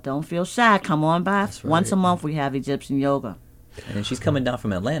don't feel shy. Come on by. That's right. Once a month we have Egyptian yoga. And she's coming down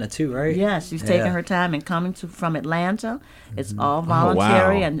from Atlanta too, right? Yes, she's taking her time and coming from Atlanta. It's all Oh,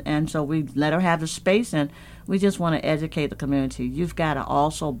 voluntary, wow. and so we let her have the space, and we just want to educate the community. You've got to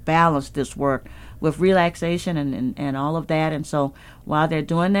also balance this work with relaxation and all of that. And so while they're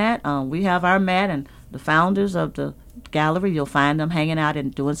doing that, we have our mat, and the founders of the gallery, you'll find them hanging out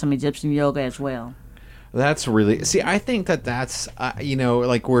and doing some Egyptian yoga as well. That's really, see, I think that's,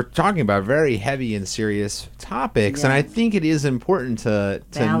 like we're talking about very heavy and serious topics, and I think it is important to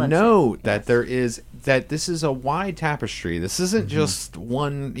note that that this is a wide tapestry. This isn't just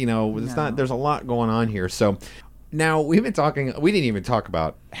one, it's not, there's a lot going on here. So now we didn't even talk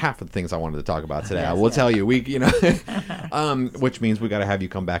about half of the things I wanted to talk about today. I will tell you, which means we got to have you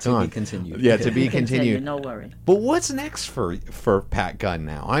come back on. To be continued. Yeah, to be continued. No worry. But what's next for Patt Gunn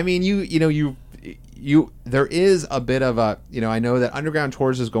now? I mean, there is a bit of a, I know that Underground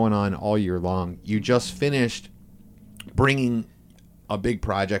Tours is going on all year long. You just finished bringing a big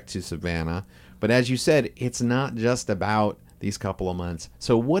project to Savannah, but as you said, it's not just about these couple of months.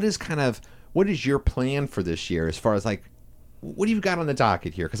 So what is your plan for this year as far as what do you got on the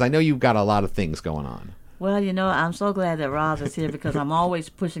docket here? Because I know you've got a lot of things going on. Well, I'm so glad that Roz is here because I'm always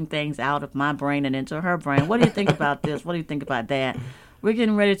pushing things out of my brain and into her brain. What do you think about this? What do you think about that? We're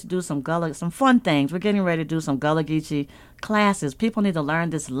getting ready to do some fun things. We're getting ready to do some Gullah Geechee classes. People need to learn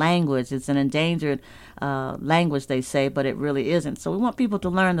this language. It's an endangered language, they say, but it really isn't. So we want people to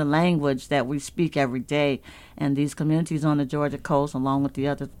learn the language that we speak every day. And these communities on the Georgia coast, along with the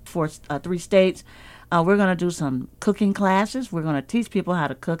other 3 states, we're going to do some cooking classes. We're going to teach people how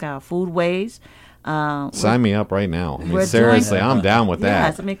to cook our food ways. Sign me up right now. I mean, seriously, I'm down with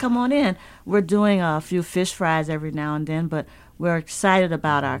that. Yes, come on in. We're doing a few fish fries every now and then, but we're excited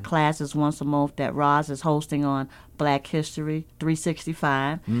about our classes once a month that Roz is hosting on Black History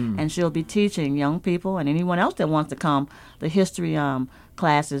 365, and she'll be teaching young people and anyone else that wants to come the history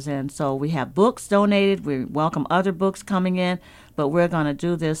classes. And so we have books donated. We welcome other books coming in, but we're going to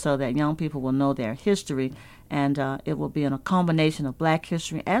do this so that young people will know their history. And it will be in a combination of Black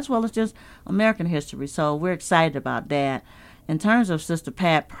history as well as just American history. So we're excited about that. In terms of Sister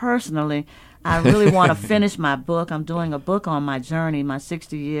Pat, personally, I really want to finish my book. I'm doing a book on my journey, my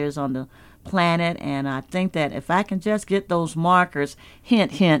 60 years on the planet. And I think that if I can just get those markers,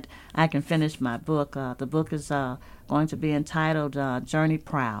 hint, hint, I can finish my book. The book is going to be entitled Journey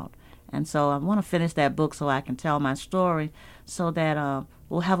Proud. And so I want to finish that book so I can tell my story so that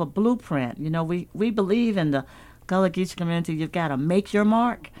we'll have a blueprint. We believe in the Gullah Geechee community, you've got to make your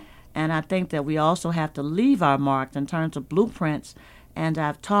mark. And I think that we also have to leave our mark in terms of blueprints. And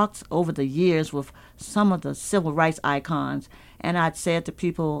I've talked over the years with some of the civil rights icons. And I'd said to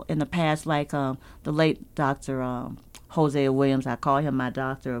people in the past, like the late Dr. Hosea Williams, I call him my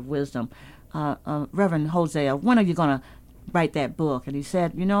doctor of wisdom, Reverend Hosea, when are you going to write that book? And he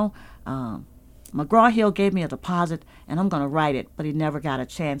said, McGraw-Hill gave me a deposit, and I'm going to write it, but he never got a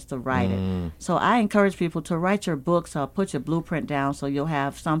chance to write it. So I encourage people to write your books, put your blueprint down so you'll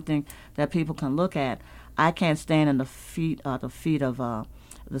have something that people can look at. I can't stand in the feet of the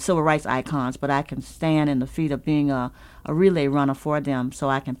civil rights icons, but I can stand in the feet of being a a relay runner for them so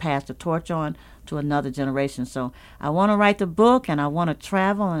I can pass the torch on to another generation. So I want to write the book, and I want to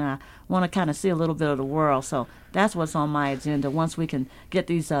travel, and I want to kind of see a little bit of the world. So that's what's on my agenda. Once we can get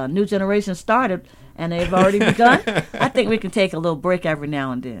these new generations started, and they've already begun, I think we can take a little break every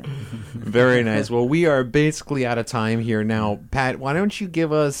now and then. Very nice. Well, we are basically out of time here now. Pat, why don't you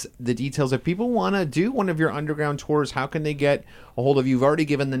give us the details? If people want to do one of your underground tours, how can they get a hold of you? You've already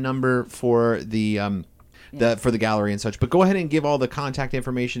given the number for the for the gallery and such, but go ahead and give all the contact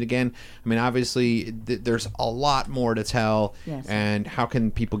information again. I mean, obviously, there's a lot more to tell. Yes. And how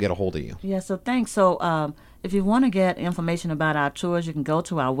can people get a hold of you? Yeah, so thanks. So if you want to get information about our tours, you can go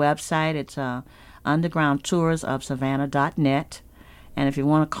to our website. It's undergroundtoursofsavannah.net. And if you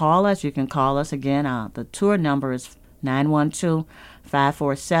want to call us, you can call us again. The tour number is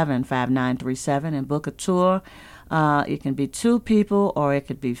 912-547-5937 and book a tour. It can be 2 people or it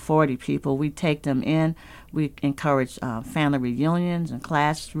could be 40 people. We take them in. We encourage family reunions and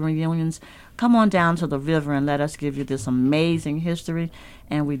class reunions. Come on down to the river and let us give you this amazing history.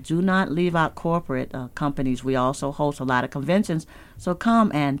 And we do not leave out corporate companies. We also host a lot of conventions. So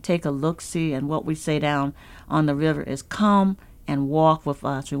come and take a look-see. And what we say down on the river is come and walk with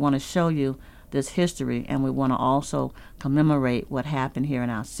us. We want to show you this history, and we want to also commemorate what happened here in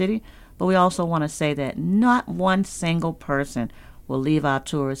our city. But we also want to say that not one single person will leave our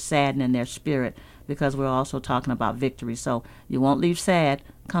tours saddened in their spirit, because we're also talking about victory. So you won't leave sad.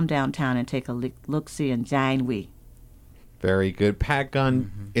 Come downtown and take a look-see and join we. Very good. Patt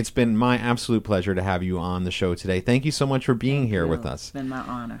Gunn, It's been my absolute pleasure to have you on the show today. Thank you so much for being here with us. It's been my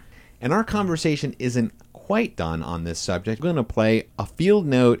honor. And our conversation isn't quite done on this subject. We're going to play a field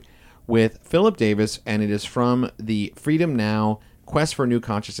note with Philip Davis, and it is from the Freedom Now Quest for New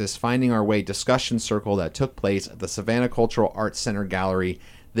Consciousness, Finding Our Way discussion circle that took place at the Savannah Cultural Arts Center Gallery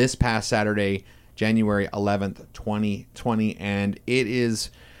this past Saturday, January 11th, 2020. And it is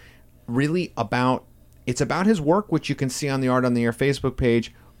really about his work, which you can see on the Art on the Air Facebook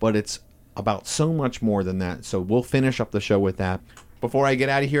page, but it's about so much more than that. So we'll finish up the show with that. Before I get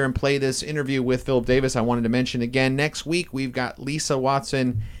out of here and play this interview with Philip Davis, I wanted to mention again, next week we've got Lisa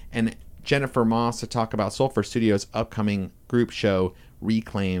Watson and Jennifer Moss to talk about Sulphur Studios' upcoming group show,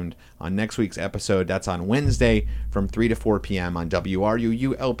 Reclaimed, on next week's episode. That's on Wednesday from 3 to 4 p.m. on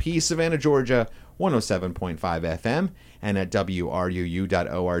WRUU-LP, Savannah, Georgia, 107.5 FM, and at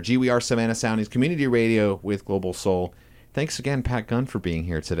WRUU.org. We are Savannah Sounding's community radio with Global Soul. Thanks again, Patt Gunn, for being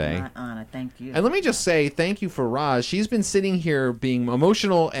here today. My honor. Thank you. And let me just say thank you for Roz. She's been sitting here being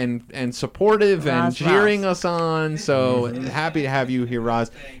emotional and supportive and cheering us on. So happy to have you here, Roz.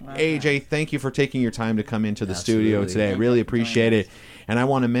 AJ, thank you for taking your time to come into the studio today. I really appreciate it. And I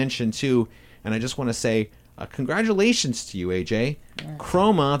want to mention, too, and I just want to say congratulations to you, AJ. Yes.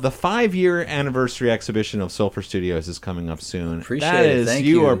 Chroma, the 5-year anniversary exhibition of Sulphur Studios is coming up soon. Appreciate it. Thank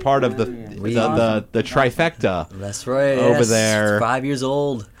you. You are part of the trifecta. That's right. Over there. It's 5 years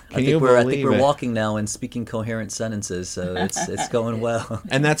old. I think we're walking now and speaking coherent sentences, so it's going well.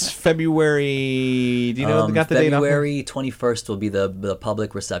 And that's February. Do you know? Got the date? February 21st will be the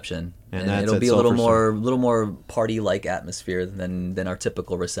public reception, and it'll be a little more party-like atmosphere than our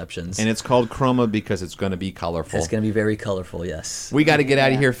typical receptions. And it's called Chroma because it's going to be colorful. It's going to be very colorful. Yes. We got to get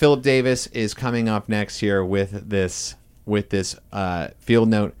out of here. Philip Davis is coming up next here with this field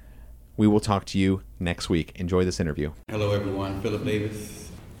note. We will talk to you next week. Enjoy this interview. Hello, everyone. Philip Davis.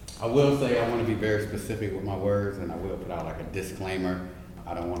 I will say I want to be very specific with my words, and I will put out like a disclaimer.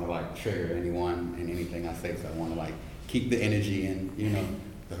 I don't want to like trigger anyone in anything I say, so I want to like keep the energy and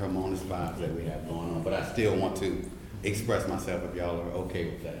the harmonious vibes that we have going on. But I still want to express myself if y'all are okay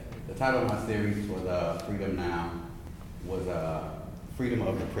with that. The title of my series was Freedom Now, was Freedom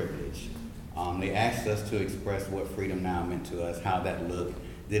of the Privilege. They asked us to express what Freedom Now meant to us, how that looked,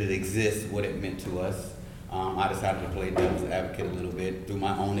 did it exist, what it meant to us. I decided to play devil's advocate a little bit through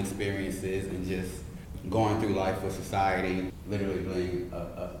my own experiences and just going through life with society, literally being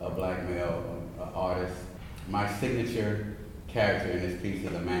a black male, an artist. My signature character in this piece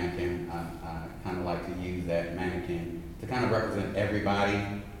is a mannequin. I kind of like to use that mannequin to kind of represent everybody.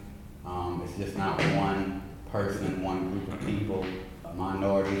 It's just not one person, one group of people,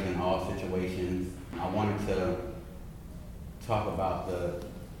 minorities in all situations. I wanted to talk about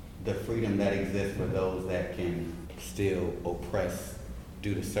the freedom that exists for those that can still oppress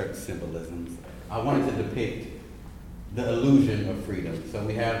due to certain symbolisms. I wanted to depict the illusion of freedom. So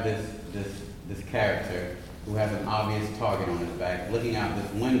we have this character who has an obvious target on his back, looking out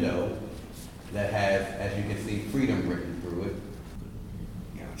this window that has, as you can see, freedom written through it.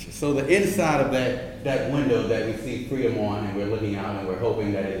 Gotcha. So the inside of that window that we see freedom on, and we're looking out and we're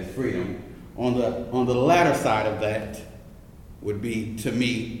hoping that it is freedom, on the latter side of that would be, to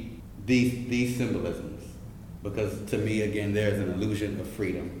me, these symbolisms. Because to me, again, there's an illusion of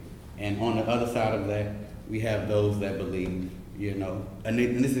freedom. And on the other side of that, we have those that believe, you know, and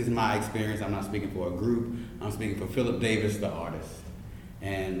this is my experience. I'm not speaking for a group. I'm speaking for Philip Davis, the artist.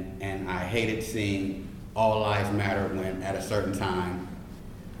 And I hated seeing all lives matter when at a certain time,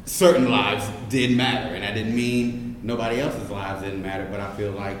 certain lives did matter. And I didn't mean nobody else's lives didn't matter, but I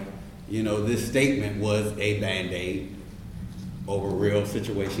feel like, you know, this statement was a Band-Aid over real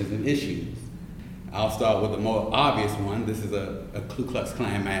situations and issues. I'll start with the more obvious one. This is a Ku Klux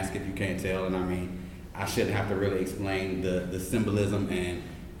Klan mask, if you can't tell, and I mean, I shouldn't have to really explain the symbolism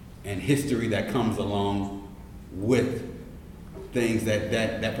and history that comes along with things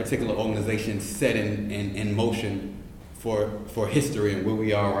that particular organization set in motion for history and where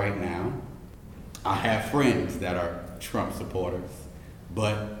we are right now. I have friends that are Trump supporters,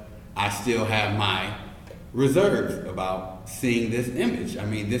 but I still have my reserves about seeing this image. I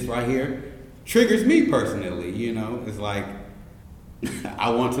mean, this right here triggers me personally, you know. It's like, I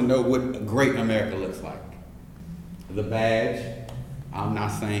want to know what a great America looks like. The badge, I'm not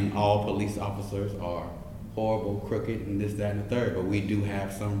saying all police officers are horrible, crooked, and this, that, and the third, but we do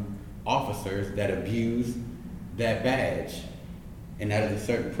have some officers that abuse that badge, and that is a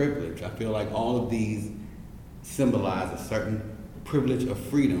certain privilege. I feel like all of these symbolize a certain privilege of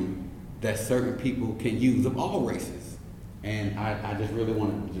freedom that certain people can use of all races. And I just really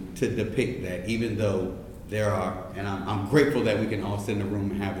wanted to depict that, even though there are, and I'm grateful that we can all sit in a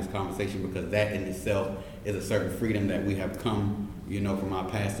room and have this conversation, because that in itself is a certain freedom that we have come, you know, from our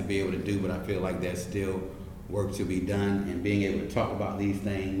past to be able to do, but I feel like there's still work to be done, and being able to talk about these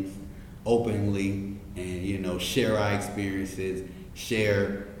things openly and, you know, share our experiences,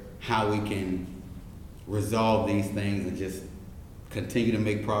 share how we can resolve these things and just continue to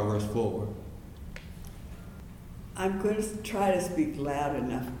make progress forward. I'm going to try to speak loud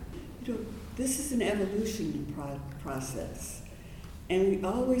enough. You know, this is an evolution process, and we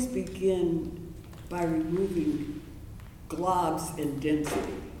always begin by removing globs and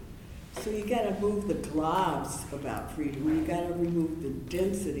density. So you got to move the globs about freedom. You got to remove the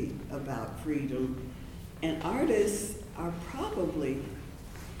density about freedom. And artists are probably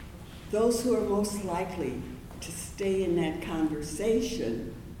those who are most likely to stay in that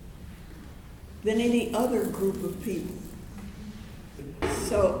conversation than any other group of people.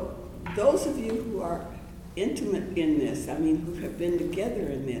 So those of you who are intimate in this, I mean, who have been together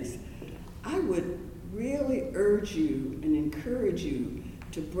in this, I would really urge you and encourage you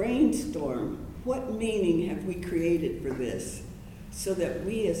to brainstorm what meaning have we created for this, so that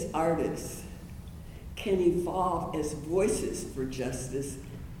we as artists can evolve as voices for justice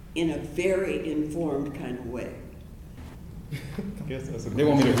in a very informed kind of way. They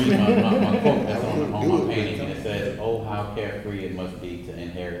want me to read my quote that's on my painting, and it says, "Oh, how carefree it must be to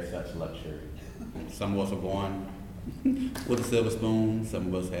inherit such luxury." Some of us are born with a silver spoon, some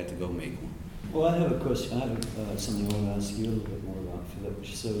of us had to go make one. Well, I have a question. I have something I want to ask you a little bit more about, Philip.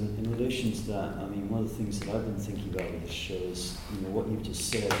 So in relation to that, I mean, one of the things that I've been thinking about with this show is, you know, what you've just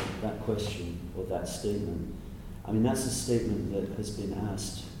said, that question or that statement. I mean, that's a statement that has been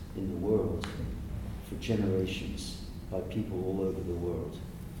asked in the world for generations by people all over the world.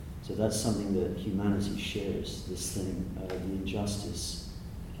 So that's something that humanity shares, this thing, the injustice,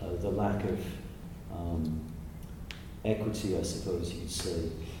 the lack of equity, I suppose you'd say,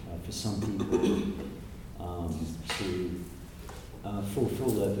 for some people to fulfill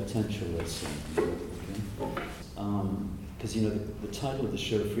their potential, let's say. Because, you know, the title of the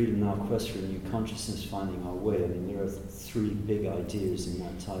show, Freedom Now, Quest for a New Consciousness, Finding Our Way, I mean, there are three big ideas in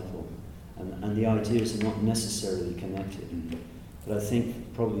that title. And the ideas are not necessarily connected. But I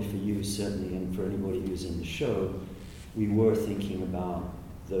think probably for you, certainly, and for anybody who's in the show, we were thinking about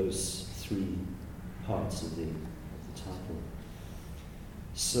those three parts of the title.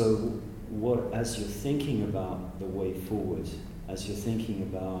 So what, as you're thinking about the way forward, as you're thinking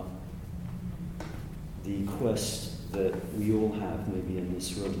about the quest that we all have maybe in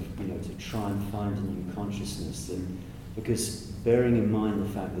this room, you know, to try and find a new consciousness, then, because bearing in mind the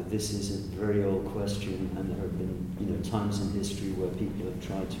fact that this is a very old question, and there have been, you know, times in history where people have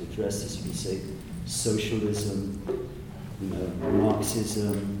tried to address this, you could say socialism, you know,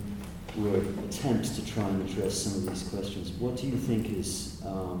 Marxism, were attempts to try and address some of these questions. What do you think is,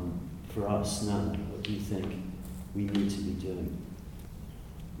 for us now, what do you think we need to be doing?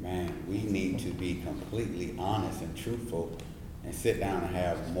 Man, we need to be completely honest and truthful and sit down and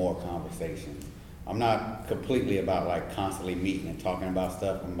have more conversations. I'm not completely about like constantly meeting and talking about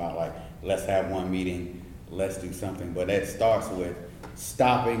stuff. I'm about like, let's have one meeting, let's do something. But that starts with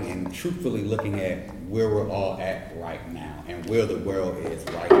stopping and truthfully looking at where we're all at right now and where the world is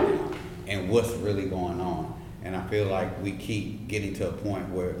right now and what's really going on. And I feel like we keep getting to a point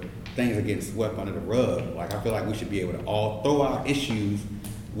where things are getting swept under the rug. Like, I feel like we should be able to all throw our issues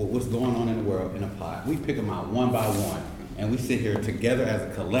with what's going on in the world in a pot. We pick them out one by one, and we sit here together as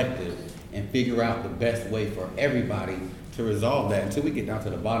a collective and figure out the best way for everybody to resolve that until we get down to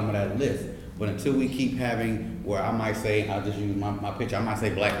the bottom of that list. But until we keep having, where I might say, I'll just use my picture, I might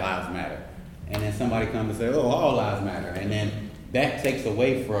say Black Lives Matter. And then somebody comes and say, oh, all lives matter. And then that takes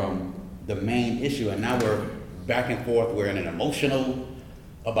away from the main issue. And now we're back and forth, we're in an emotional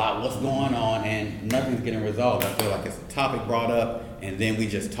about what's going on, and nothing's getting resolved. I feel like it's a topic brought up, and then we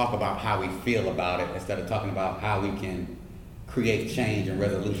just talk about how we feel about it instead of talking about how we can create change and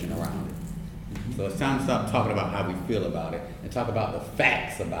resolution around it. So it's time to stop talking about how we feel about it and talk about the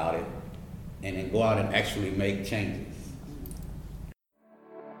facts about it, and then go out and actually make changes.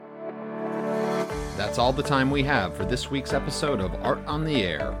 That's all the time we have for this week's episode of Art on the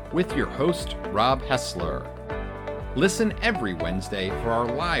Air with your host, Rob Hessler. Listen every Wednesday for our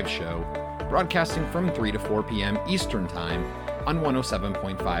live show, broadcasting from 3 to 4 p.m. Eastern Time on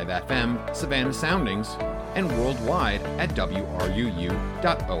 107.5 FM Savannah Soundings and worldwide at WRUU.org.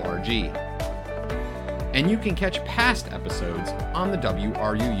 And you can catch past episodes on the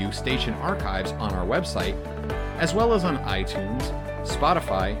WRUU station archives on our website, as well as on iTunes,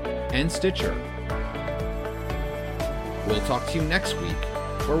 Spotify, and Stitcher. We'll talk to you next week,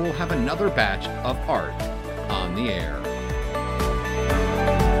 where we'll have another batch of Art on the Air.